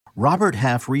Robert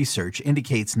Half research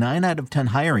indicates 9 out of 10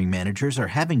 hiring managers are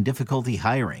having difficulty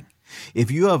hiring.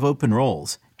 If you have open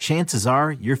roles, chances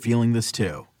are you're feeling this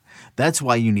too. That's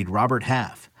why you need Robert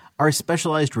Half. Our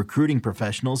specialized recruiting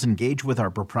professionals engage with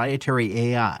our proprietary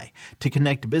AI to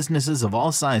connect businesses of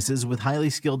all sizes with highly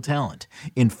skilled talent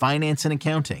in finance and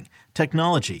accounting,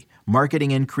 technology,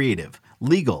 marketing and creative,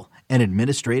 legal, and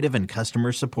administrative and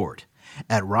customer support.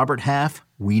 At Robert Half,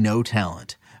 we know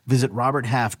talent. Visit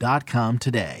roberthalf.com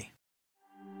today.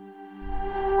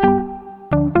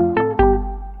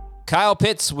 Kyle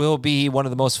Pitts will be one of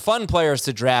the most fun players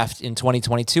to draft in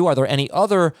 2022. Are there any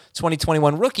other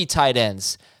 2021 rookie tight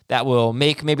ends that will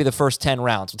make maybe the first 10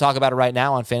 rounds? We'll talk about it right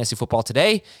now on Fantasy Football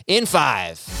Today in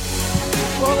 5.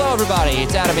 Well, hello, everybody.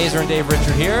 It's Adam Azer and Dave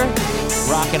Richard here,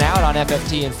 rocking out on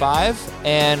FFT in 5.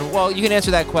 And, well, you can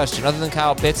answer that question. Other than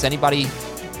Kyle Pitts, anybody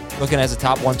looking as a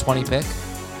top 120 pick?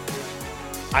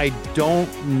 I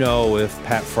don't know if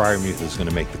Pat Freiermuth is going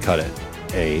to make the cut at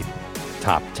a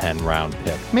top 10 round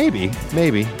pick. Maybe.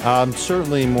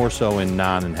 Certainly more so in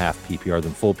non and half PPR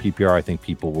than full PPR. I think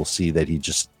people will see that he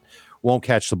just won't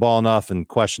catch the ball enough and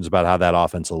questions about how that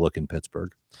offense will look in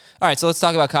Pittsburgh. All right, so let's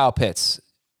talk about Kyle Pitts.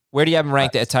 Where do you have him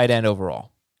ranked at tight end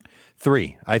overall?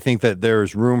 3. I think that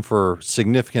there's room for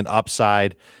significant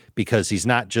upside because he's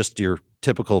not just your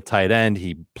typical tight end.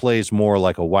 He plays more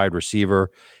like a wide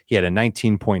receiver. He had a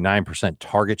 19.9%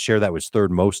 target share. That was third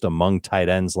most among tight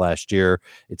ends last year.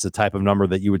 It's the type of number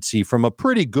that you would see from a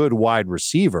pretty good wide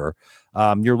receiver.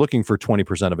 You're looking for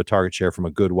 20% of a target share from a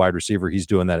good wide receiver. He's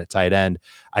doing that at tight end.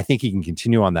 I think he can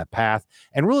continue on that path.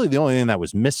 And really the only thing that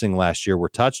was missing last year were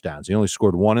touchdowns. He only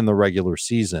scored 1 in the regular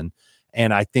season.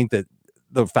 And I think that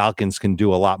the Falcons can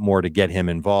do a lot more to get him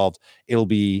involved.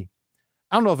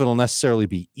 I don't know if it'll necessarily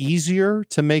be easier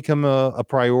to make him a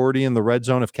priority in the red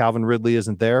zone if Calvin Ridley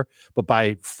isn't there, but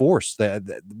by force,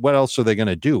 what else are they going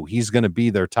to do? He's going to be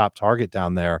their top target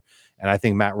down there, and I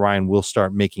think Matt Ryan will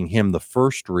start making him the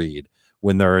first read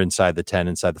when they're inside the 10,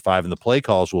 inside the 5, and the play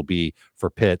calls will be for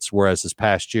Pitts, whereas this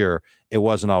past year, it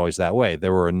wasn't always that way.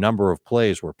 There were a number of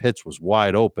plays where Pitts was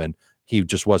wide open. He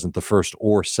just wasn't the first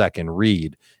or second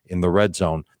read in the red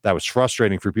zone. That was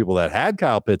frustrating for people that had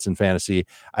Kyle Pitts in fantasy.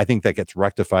 I think that gets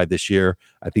rectified this year.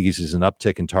 I think he sees an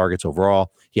uptick in targets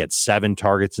overall. He had 7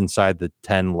 targets inside the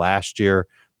 10 last year.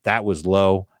 That was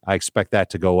low. I expect that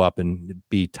to go up and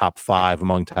be top 5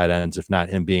 among tight ends, if not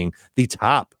him being the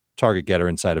top target getter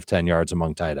inside of 10 yards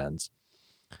among tight ends.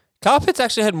 Kyle Pitts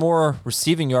actually had more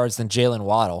receiving yards than Jalen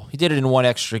Waddle. He did it in 1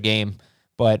 extra game.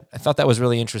 But I thought that was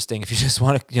really interesting. If you just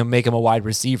want to make him a wide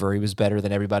receiver, he was better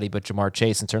than everybody but Jamar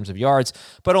Chase in terms of yards,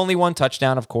 but only 1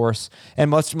 touchdown, of course.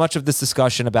 And much of this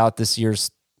discussion about this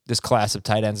class of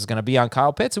tight ends is going to be on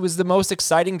Kyle Pitts, who was the most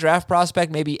exciting draft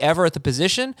prospect maybe ever at the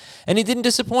position, and he didn't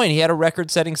disappoint. He had a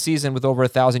record-setting season with over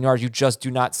 1,000 yards. You just do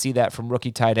not see that from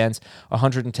rookie tight ends.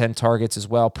 110 targets as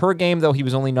well. Per game, though, he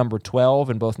was only number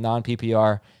 12 in both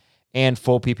non-PPR and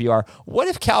full PPR. What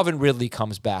if Calvin Ridley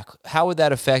comes back? How would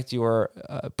that affect your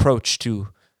approach to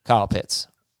Kyle Pitts?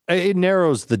 It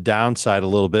narrows the downside a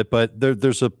little bit, but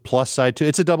there's a plus side to it.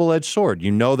 It's a double-edged sword. You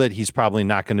know that he's probably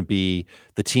not going to be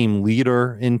the team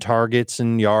leader in targets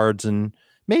and yards, and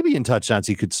maybe in touchdowns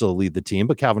he could still lead the team,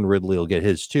 but Calvin Ridley will get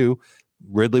his too.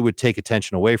 Ridley would take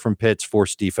attention away from Pitts,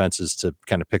 force defenses to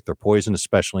kind of pick their poison,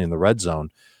 especially in the red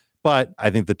zone. But I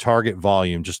think the target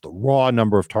volume, just the raw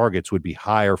number of targets, would be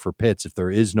higher for Pitts if there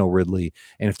is no Ridley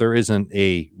and if there isn't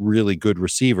a really good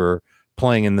receiver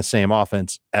playing in the same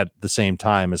offense at the same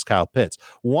time as Kyle Pitts.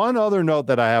 One other note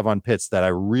that I have on Pitts that I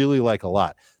really like a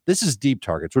lot. This is deep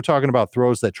targets. We're talking about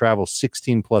throws that travel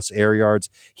 16 plus air yards.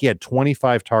 He had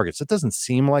 25 targets. That doesn't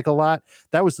seem like a lot.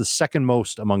 That was the second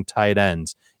most among tight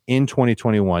ends in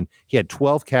 2021. He had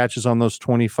 12 catches on those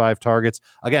 25 targets.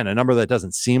 Again, a number that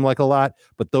doesn't seem like a lot,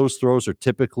 but those throws are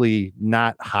typically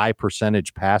not high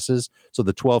percentage passes. So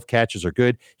the 12 catches are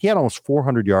good. He had almost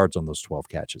 400 yards on those 12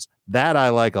 catches. That I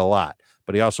like a lot,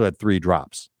 but he also had 3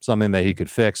 drops, something that he could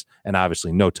fix, and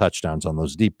obviously no touchdowns on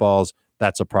those deep balls.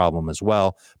 That's a problem as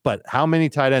well. But how many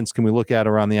tight ends can we look at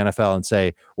around the NFL and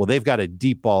say, well, they've got a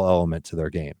deep ball element to their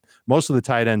game? Most of the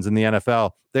tight ends in the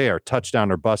NFL, they are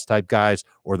touchdown or bust type guys,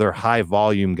 or they're high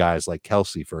volume guys like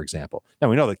Kelsey, for example. Now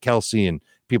we know that Kelsey and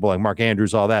people like Mark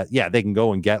Andrews, all that, yeah, they can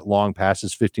go and get long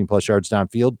passes, 15 plus yards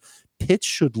downfield. Pitts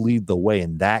should lead the way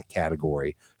in that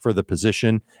category for the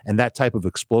position, and that type of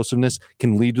explosiveness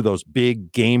can lead to those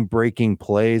big game-breaking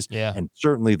plays, and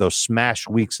certainly those smash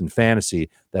weeks in fantasy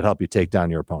that help you take down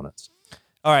your opponents.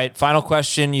 All right, final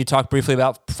question. You talked briefly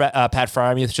about Pat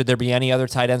Freiermuth. Should there be any other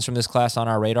tight ends from this class on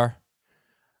our radar?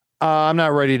 I'm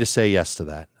not ready to say yes to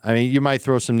that. I mean, you might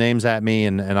throw some names at me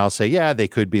and I'll say, yeah, they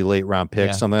could be late round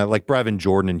picks. Yeah. Something like Brevin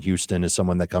Jordan in Houston is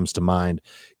someone that comes to mind.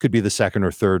 Could be the second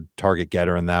or third target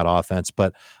getter in that offense.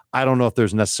 But I don't know if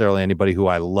there's necessarily anybody who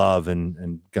I love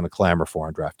and going to clamor for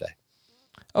on draft day.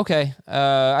 Okay.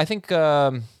 I think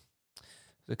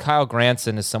Kyle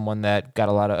Granson is someone that got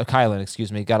a lot of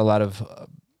got a lot of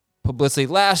publicity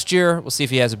last year. We'll see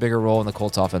if he has a bigger role in the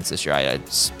Colts offense this year. I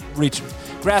just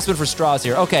grasping for straws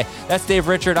here. Okay, that's Dave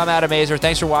Richard. I'm Adam Azer.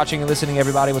 Thanks for watching and listening,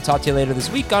 everybody. We'll talk to you later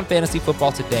this week on Fantasy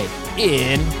Football Today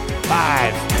in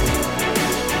 5.